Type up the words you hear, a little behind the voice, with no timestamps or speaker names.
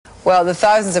Well, the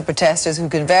thousands of protesters who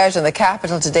converged on the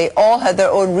capital today all had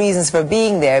their own reasons for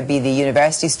being there, be they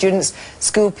university students,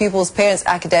 school pupils, parents,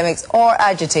 academics or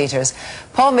agitators.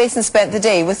 Paul Mason spent the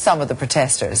day with some of the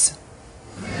protesters.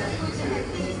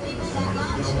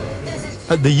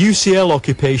 At the UCL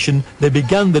Occupation, they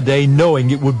began the day knowing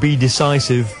it would be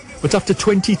decisive. But after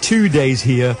 22 days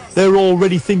here, they're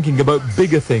already thinking about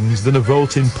bigger things than a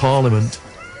vote in Parliament.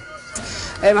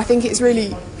 I think it's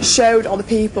really showed on the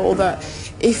people that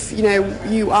if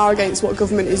you are against what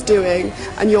government is doing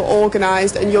and you're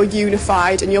organised and you're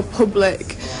unified and you're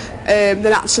public, then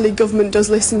actually government does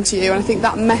listen to you. And I think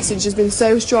that message has been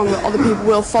so strong that other people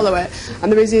will follow it.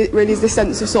 And there is really this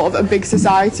sense of sort of a big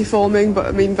society forming, but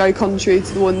I mean very contrary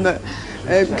to the one that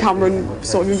Cameron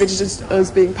sort of envisaged us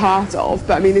being part of.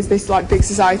 But I mean, there's this like big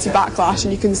society backlash,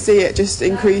 and you can see it just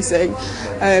increasing.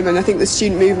 And I think the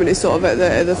student movement is sort of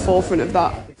at the forefront of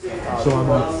that.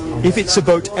 If it's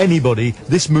about anybody,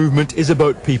 this movement is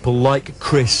about people like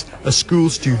Chris, a school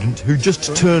student who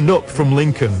just turned up from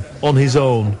Lincoln on his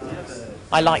own.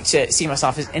 I like to see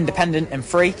myself as independent and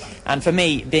free, and for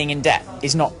me, being in debt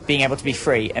is not being able to be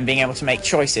free and being able to make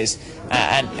choices.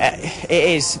 It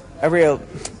is a real,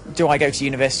 do I go to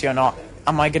university or not?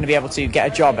 Am I going to be able to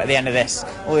get a job at the end of this?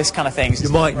 All this kind of things. You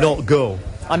might not go.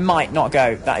 I might not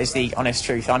go, that is the honest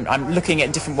truth. I'm looking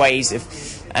at different ways of,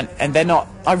 and they're not,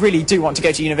 I really do want to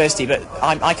go to university, but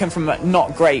I come from a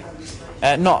not great,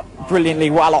 not brilliantly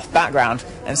well-off background,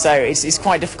 and so it's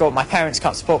quite difficult. My parents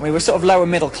can't support me. We're sort of lower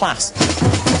middle class.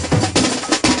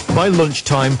 By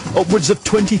lunchtime, upwards of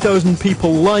 20,000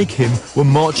 people like him were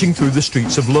marching through the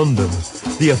streets of London.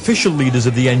 The official leaders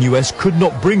of the NUS could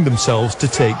not bring themselves to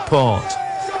take part.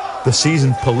 The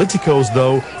seasoned politicos,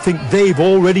 though, think they've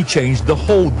already changed the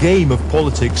whole game of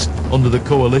politics under the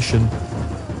coalition.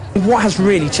 What has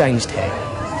really changed here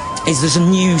is there's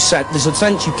a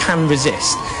sense you can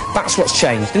resist. That's what's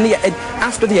changed.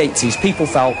 After the 80s, people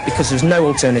felt because there's no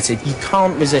alternative, you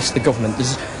can't resist the government.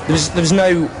 There was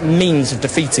no means of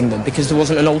defeating them because there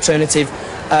wasn't an alternative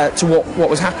to what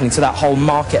was happening, to that whole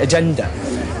market agenda.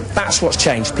 That's what's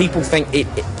changed. People think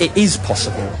it is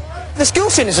possible. The school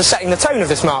students are setting the tone of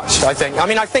this march, I think. I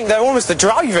mean, I think they're almost the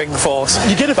driving force.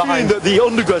 You get a feeling that the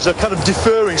undergrads are kind of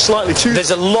deferring slightly to... There's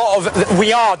a lot of...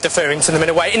 We are deferring to them in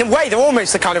a way. In a way, they're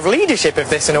almost the kind of leadership of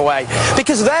this in a way.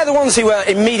 Because they're the ones who are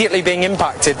immediately being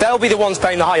impacted. They'll be the ones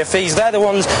paying the higher fees. They're the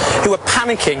ones who are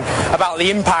panicking about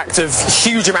the impact of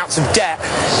huge amounts of debt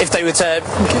if they were to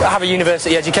have a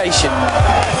university education.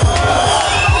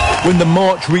 When the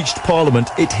march reached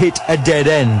Parliament, it hit a dead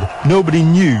end. Nobody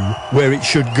knew where it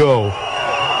should go.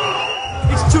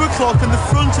 It's 2 o'clock and the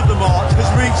front of the march has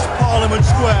reached Parliament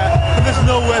Square, and there's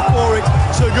nowhere for it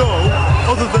to go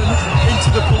other than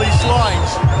into the police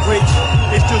lines, which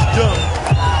is just done.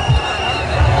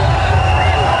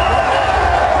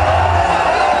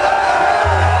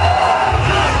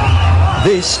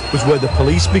 This was where the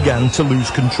police began to lose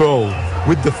control.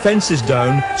 With the fences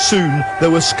down, soon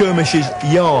there were skirmishes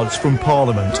yards from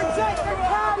Parliament.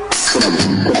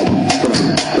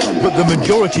 But the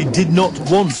majority did not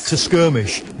want to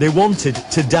skirmish. They wanted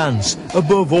to dance,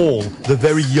 above all, the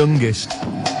very youngest.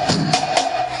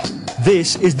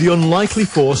 This is the unlikely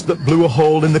force that blew a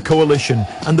hole in the coalition,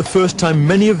 and the first time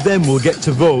many of them will get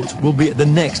to vote will be at the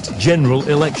next general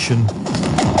election.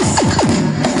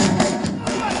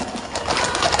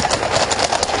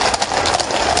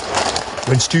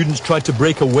 When students tried to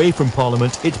break away from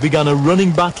Parliament, it began a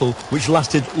running battle which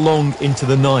lasted long into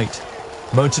the night.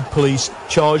 Mounted police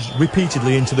charged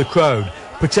repeatedly into the crowd.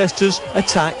 Protesters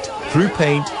attacked, threw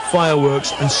paint,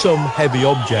 fireworks and some heavy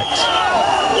objects.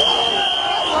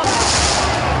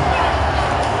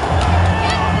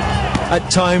 At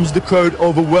times the crowd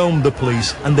overwhelmed the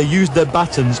police and they used their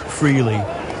batons freely.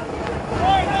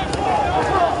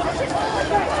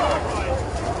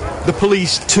 The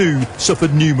police, too,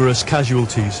 suffered numerous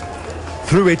casualties.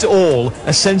 Through it all,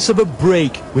 a sense of a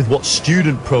break with what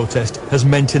student protest has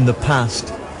meant in the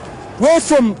past. We're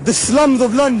from the slums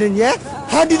of London, yeah?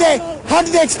 How did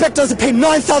they expect us to pay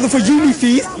 9,000 for uni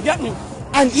fees?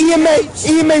 And EMA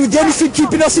with the only thing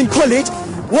keeping us in college,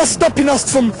 what's stopping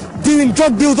us from doing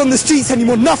drug deals on the streets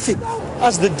anymore? Nothing.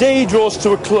 As the day draws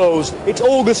to a close, it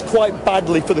augurs quite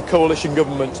badly for the coalition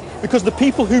government, because the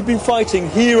people who've been fighting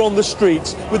here on the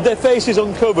streets, with their faces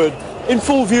uncovered, in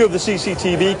full view of the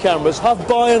CCTV cameras, have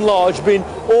by and large been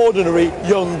ordinary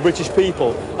young British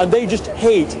people, and they just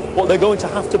hate what they're going to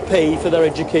have to pay for their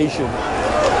education.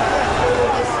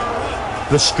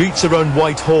 The streets around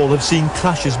Whitehall have seen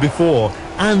clashes before,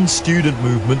 and student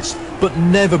movements, But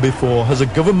never before has a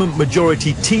government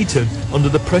majority teetered under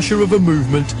the pressure of a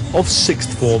movement of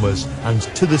sixth formers and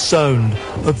to the sound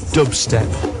of dubstep.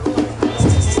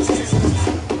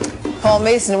 Paul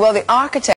Mason, well, the architect